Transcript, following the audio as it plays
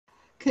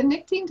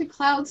connecting to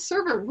cloud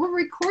server. We're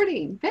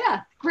recording.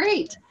 Beth,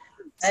 great.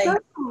 Hey,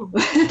 So,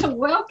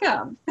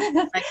 welcome.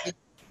 thank you.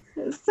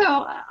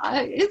 So,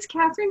 it's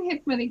Catherine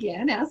Hickman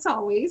again, as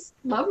always.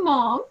 Love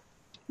mom.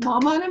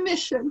 Mom on a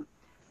mission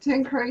to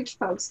encourage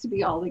folks to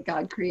be all that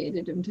God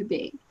created them to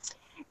be.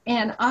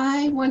 And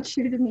I want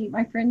you to meet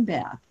my friend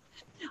Beth.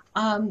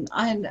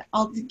 And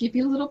I'll give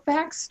you a little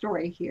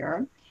backstory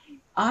here.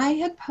 I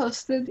had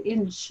posted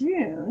in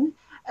June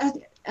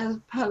a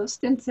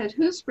post and said,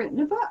 who's written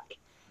a book?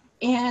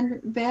 And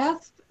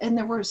Beth, and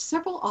there were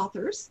several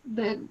authors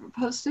that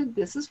posted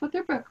this is what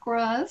their book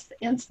was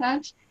and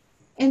such.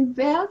 And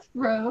Beth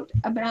wrote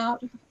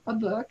about a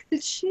book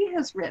that she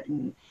has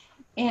written.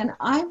 And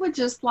I would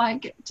just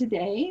like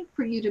today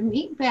for you to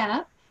meet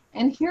Beth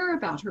and hear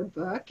about her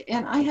book.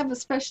 And I have a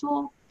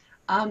special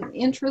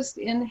interest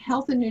in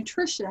health and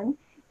nutrition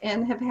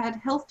and have had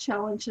health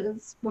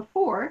challenges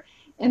before.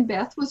 And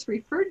Beth was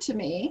referred to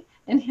me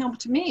and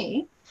helped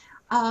me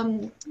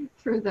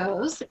through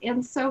those.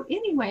 And so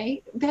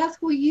anyway, Beth,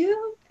 will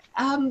you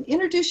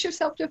introduce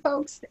yourself to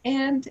folks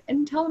and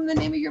tell them the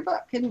name of your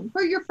book and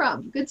where you're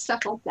from, good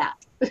stuff like that.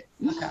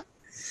 Okay.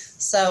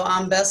 So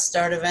I'm Beth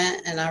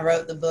Strudivant, and I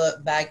wrote the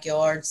book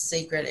Backyard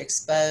Secret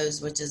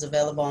Exposed, which is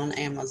available on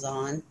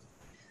Amazon.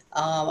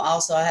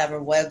 Also, I have a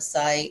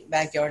website,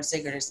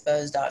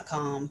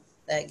 backyardsecretexposed.com,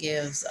 that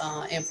gives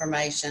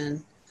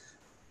information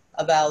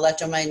about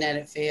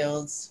electromagnetic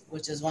fields,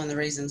 which is one of the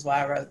reasons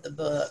why I wrote the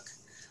book.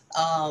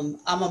 I'm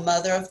a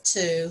mother of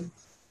two,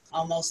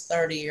 almost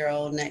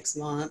 30-year-old next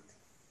month,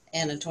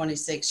 and a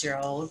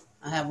 26-year-old.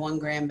 I have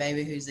one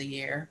grandbaby who's a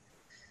year.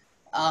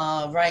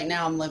 Right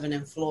now I'm living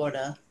in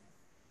Florida,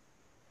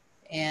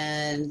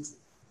 and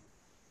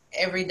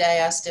every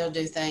day I still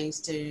do things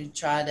to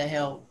try to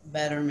help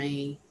better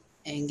me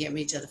and get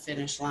me to the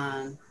finish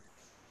line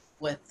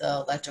with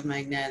the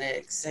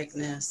electromagnetic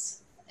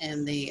sickness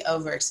and the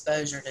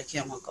overexposure to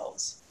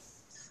chemicals.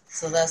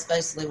 So that's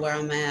basically where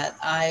I'm at.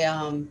 I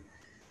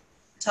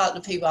talk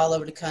to people all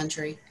over the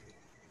country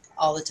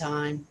all the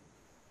time,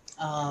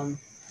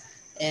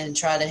 and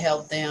try to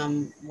help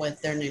them with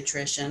their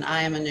nutrition.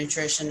 I am a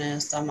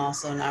nutritionist. I'm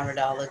also an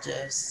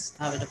iridologist.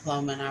 I have a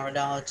diploma in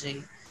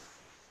iridology.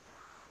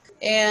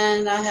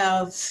 And I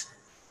have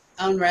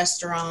owned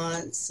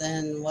restaurants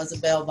and was a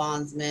bail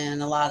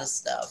bondsman, a lot of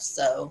stuff.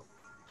 So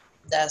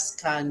that's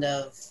kind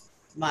of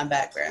my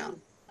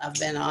background. I've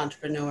been an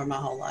entrepreneur my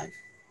whole life.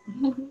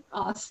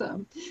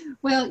 Awesome.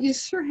 Well, you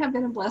sure have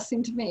been a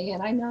blessing to me,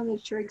 and I know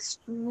that you're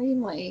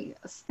extremely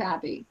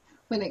savvy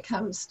when it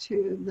comes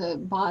to the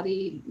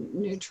body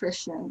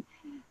nutrition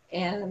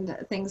and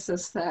things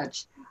as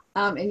such.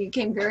 And you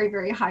came very,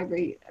 very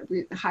highly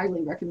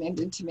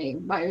recommended to me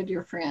by a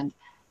dear friend.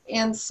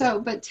 And so,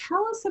 but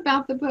tell us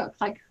about the book.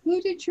 Like,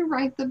 who did you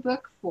write the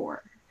book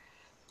for?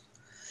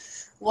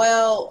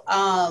 Well,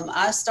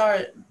 I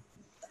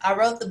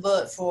wrote the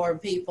book for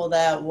people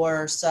that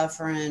were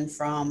suffering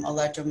from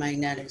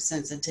electromagnetic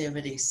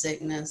sensitivity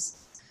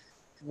sickness.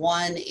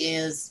 One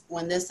is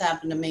when this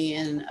happened to me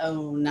in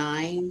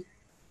 2009,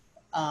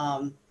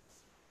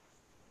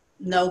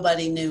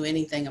 nobody knew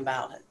anything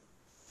about it.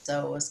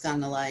 So it was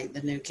kind of like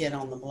the new kid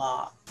on the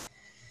block.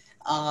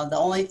 The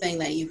only thing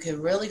that you could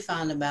really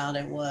find about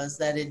it was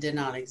that it did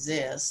not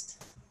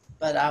exist,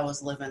 but I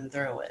was living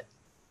through it.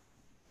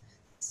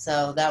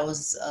 So that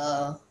was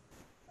a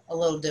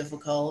little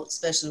difficult,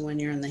 especially when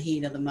you're in the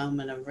heat of the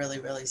moment of really,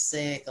 really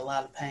sick, a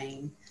lot of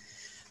pain.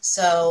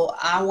 So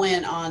I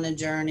went on a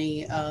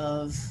journey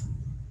of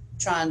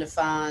trying to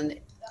find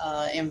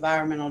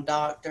environmental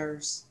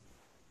doctors,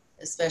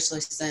 especially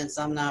since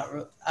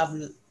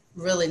I've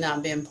really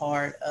not been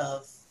part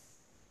of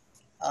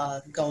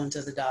going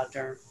to the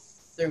doctor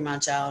through my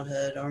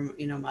childhood or,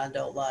 my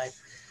adult life.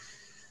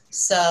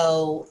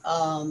 So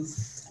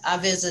I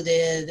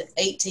visited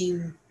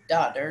 18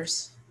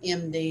 doctors,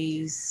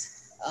 MDs,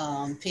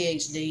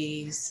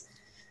 PhDs,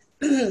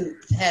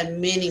 had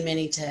many,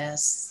 many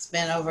tests,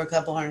 spent over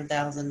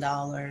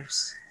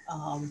 $200,000.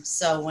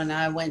 So when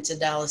I went to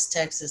Dallas,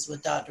 Texas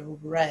with Dr.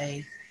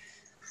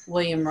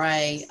 William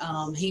Ray,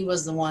 he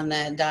was the one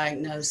that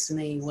diagnosed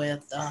me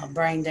with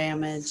brain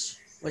damage,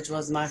 which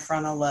was my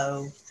frontal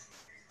lobe,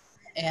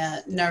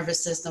 and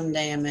nervous system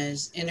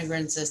damage,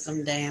 endocrine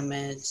system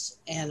damage,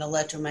 and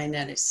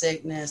electromagnetic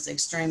sickness,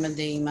 extreme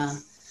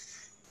edema.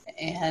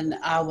 And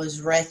I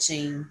was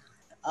retching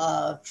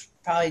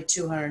probably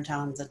 200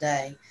 times a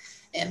day.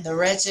 And the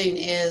retching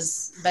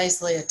is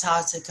basically a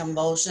toxic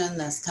convulsion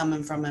that's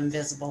coming from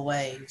invisible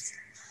waves.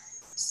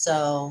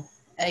 So,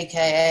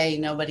 AKA,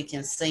 nobody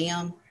can see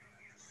them.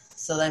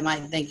 So they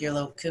might think you're a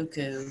little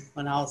cuckoo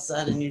when all of a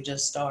sudden you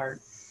just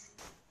start,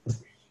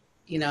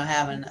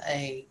 having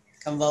a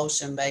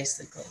convulsion,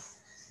 basically.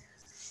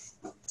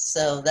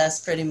 So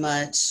that's pretty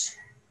much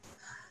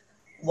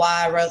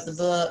why I wrote the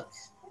book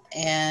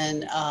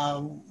and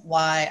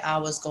why I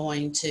was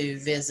going to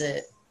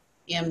visit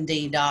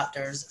MD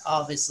doctors.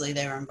 Obviously,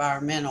 they were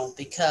environmental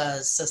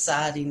because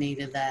society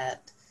needed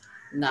that,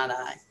 not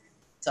I.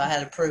 So I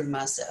had to prove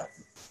myself.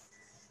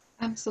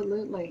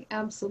 Absolutely,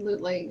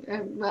 absolutely.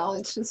 Well,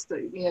 it's just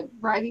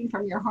writing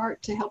from your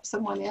heart to help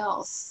someone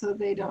else so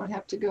they don't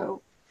have to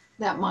go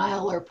that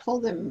mile or pull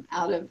them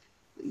out of,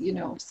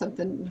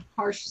 something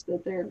harsh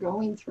that they're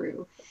going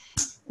through.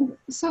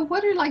 So,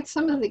 what are like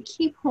some of the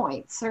key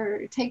points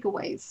or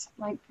takeaways,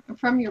 like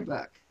from your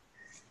book?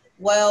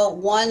 Well,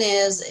 one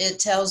is it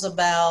tells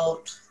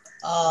about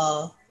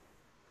uh,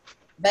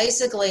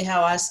 basically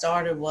how I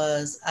started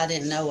was I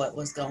didn't know what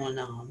was going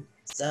on.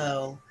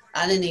 So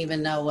I didn't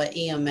even know what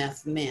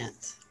EMF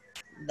meant.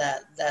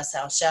 That's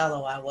how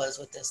shallow I was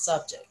with this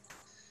subject.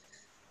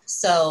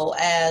 So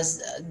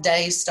as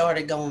days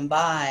started going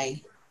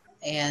by,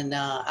 and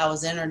I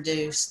was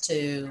introduced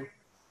to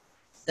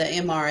the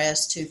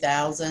MRS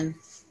 2000.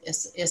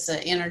 It's an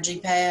energy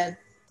pad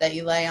that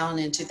you lay on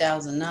in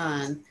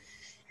 2009.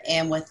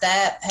 And with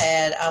that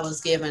pad, I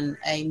was given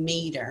a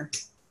meter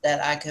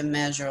that I could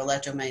measure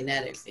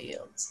electromagnetic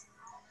fields.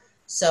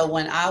 So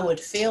when I would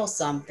feel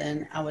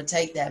something, I would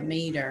take that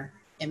meter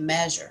and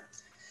measure.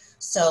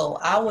 So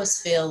I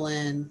was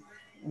feeling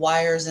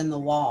wires in the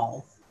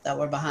wall that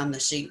were behind the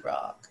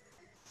sheetrock.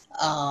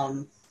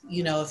 Um,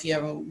 if you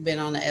ever been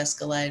on an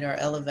escalator or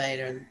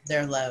elevator,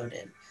 they're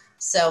loaded.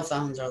 Cell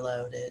phones are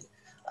loaded.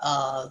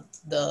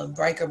 The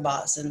breaker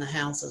box in the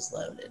house is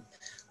loaded.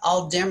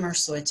 All dimmer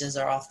switches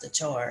are off the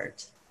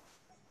chart.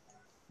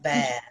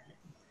 Bad.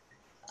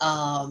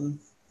 Um,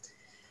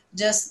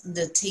 just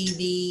the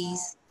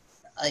TVs,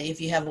 if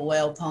you have a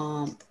well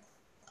pump.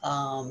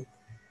 Um,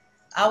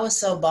 I was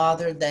so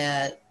bothered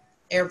that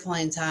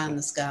airplanes high in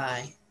the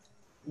sky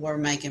were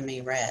making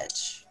me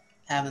retch,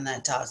 having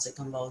that toxic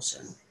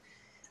convulsion.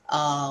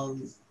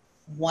 Um,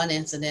 One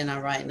incident I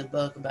write in the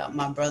book about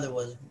my brother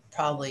was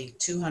probably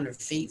 200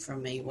 feet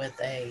from me with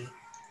a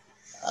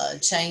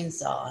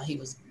chainsaw. He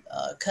was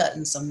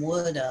cutting some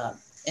wood up,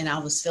 and I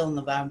was feeling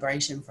the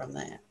vibration from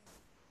that.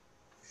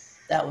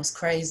 That was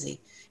crazy.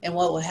 And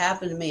what would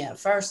happen to me at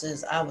first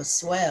is I would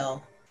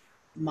swell.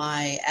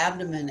 My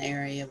abdomen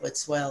area would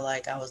swell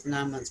like I was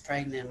 9 months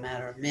pregnant in a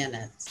matter of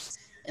minutes.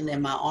 And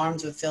then my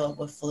arms would fill up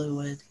with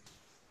fluid,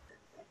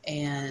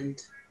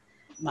 and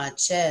my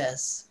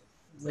chest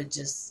would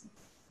just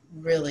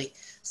really.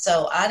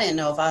 So I didn't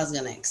know if I was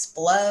going to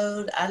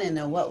explode. I didn't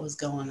know what was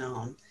going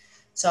on.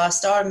 So I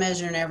started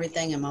measuring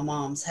everything in my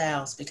mom's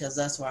house because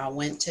that's where I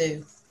went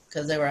to,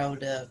 because they were able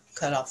to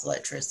cut off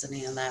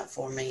electricity and that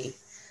for me.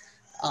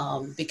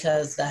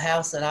 Because the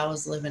house that I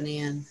was living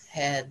in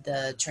had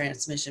the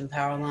transmission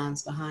power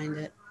lines behind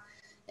it.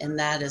 And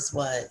that is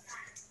what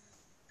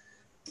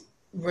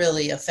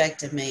really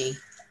affected me.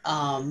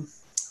 Um,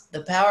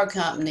 the power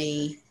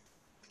company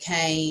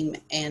came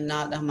and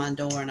knocked on my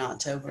door in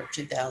October of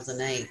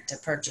 2008 to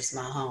purchase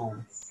my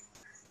home.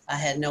 I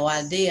had no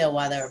idea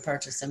why they were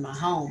purchasing my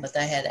home, but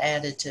they had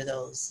added to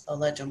those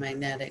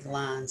electromagnetic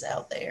lines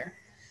out there.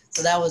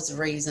 So that was the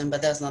reason,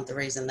 but that's not the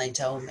reason they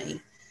told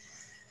me.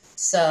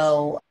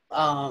 So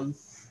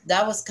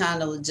that was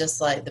kind of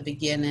just like the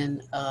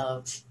beginning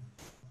of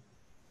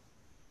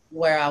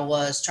where I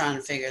was trying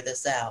to figure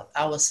this out.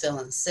 I was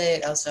feeling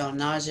sick. I was feeling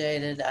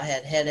nauseated. I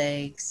had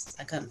headaches.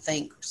 I couldn't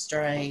think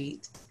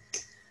straight.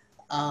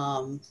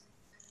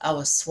 I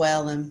was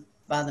swelling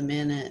by the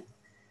minute.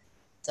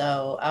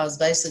 So I was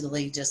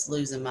basically just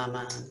losing my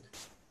mind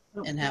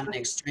Oh, and having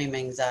extreme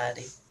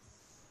anxiety.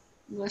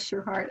 bless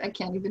your heart. I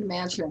can't even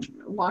imagine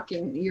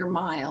walking your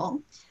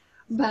mile.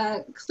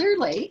 But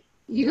clearly,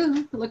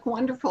 you look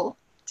wonderful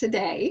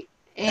today.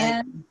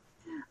 Thank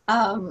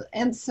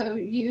And so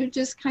you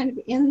just kind of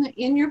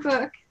in your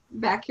book,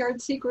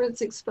 Backyard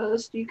Secrets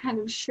Exposed, you kind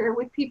of share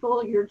with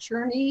people your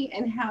journey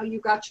and how you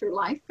got your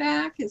life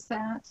back. Is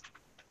that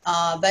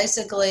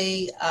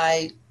Basically,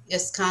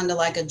 it's kind of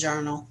like a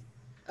journal.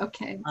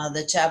 okay?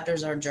 The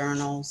chapters are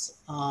journals.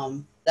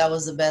 That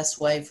was the best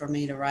way for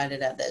me to write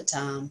it at that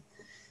time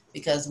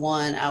because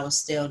one, I was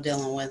still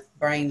dealing with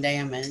brain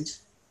damage.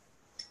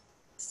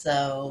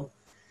 So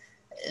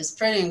it's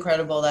pretty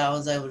incredible that I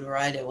was able to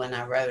write it when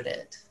I wrote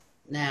it.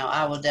 Now,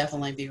 I will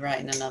definitely be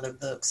writing another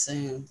book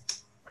soon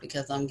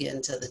because I'm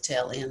getting to the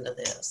tail end of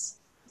this.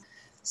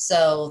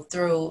 So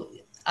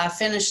I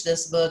finished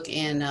this book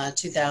in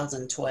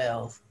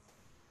 2012,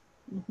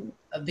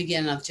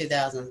 beginning of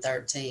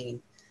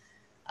 2013.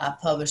 I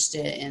published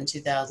it in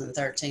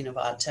 2013 of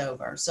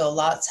October. So a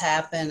lot's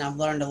happened. I've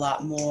learned a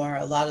lot more.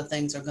 A lot of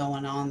things are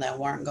going on that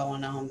weren't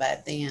going on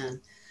back then.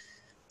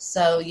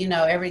 So,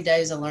 every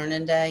day is a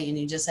learning day, and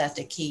you just have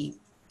to keep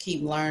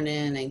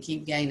learning and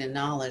keep gaining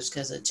knowledge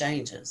because it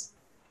changes.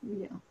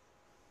 Yeah.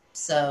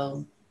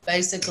 So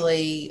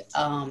basically,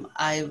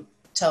 I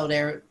told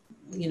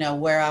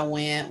where I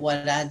went,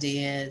 what I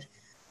did,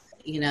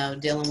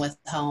 dealing with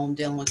home,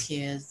 dealing with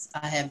kids.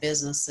 I had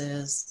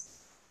businesses.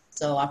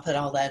 So I put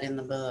all that in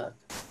the book.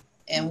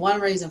 And one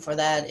reason for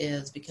that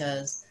is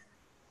because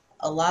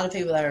a lot of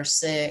people that are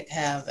sick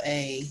have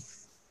a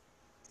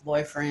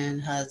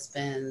boyfriend,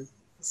 husband,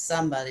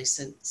 somebody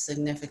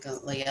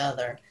significantly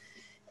other.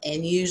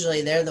 And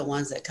usually they're the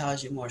ones that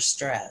cause you more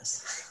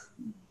stress.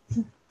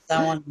 So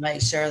I wanted to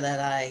make sure that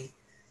I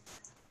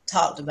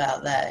talked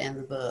about that in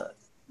the book.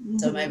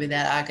 So Mhm. maybe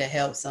that I could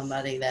help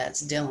somebody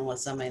that's dealing with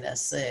somebody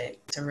that's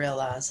sick to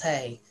realize,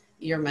 hey,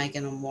 you're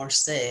making them more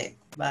sick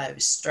by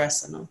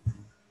stressing them.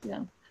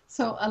 Yeah.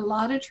 So a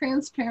lot of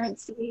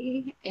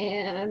transparency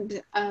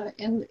and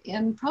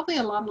probably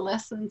a lot of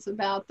lessons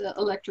about the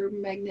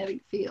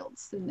electromagnetic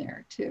fields in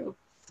there too.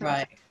 So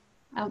Right.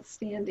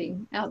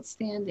 outstanding,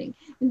 outstanding.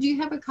 And do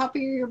you have a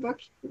copy of your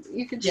book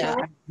you could Yeah.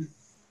 share with?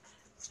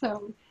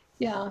 So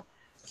yeah,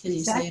 Can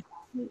you back see?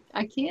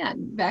 I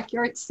can.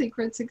 Backyard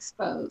Secrets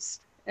Exposed.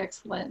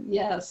 Excellent.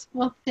 Yes.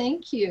 Well,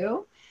 thank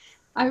you.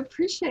 I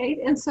appreciate.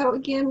 And so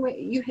again,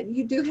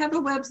 you do have a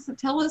website.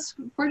 Tell us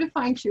where to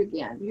find you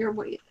again. You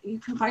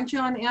can find you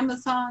on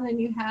Amazon, and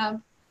you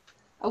have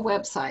a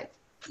website.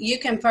 You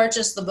can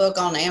purchase the book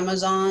on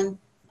Amazon.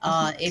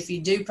 Mhm. If you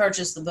do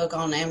purchase the book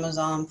on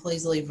Amazon,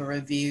 please leave a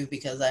review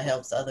because that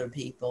helps other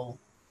people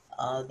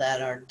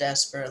that are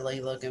desperately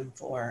looking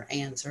for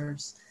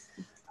answers.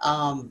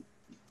 Um,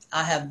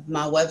 I have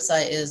my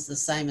website is the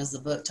same as the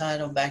book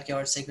title,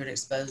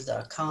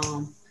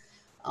 backyardsecretexposed.com.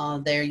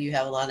 There you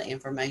have a lot of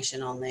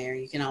information on there.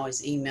 You can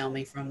always email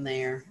me from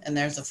there, and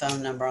there's a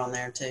phone number on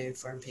there too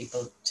for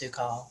people to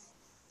call.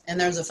 And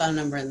there's a phone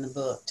number in the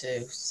book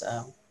too,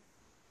 so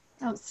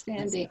it's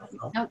Outstanding,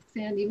 helpful.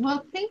 outstanding.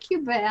 Well, thank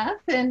you,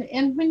 Beth.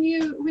 And when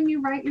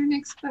you write your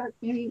next book,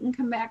 maybe you can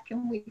come back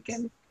and we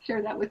can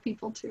share that with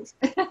people too.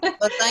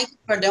 But thank you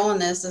for doing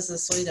this. This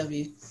is sweet of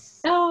you.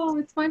 Oh,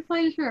 it's my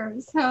pleasure.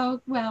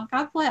 So, well,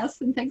 God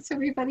bless, and thanks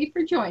everybody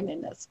for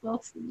joining us. We'll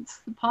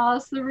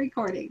pause the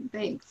recording.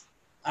 Thanks.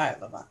 All right,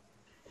 bye bye.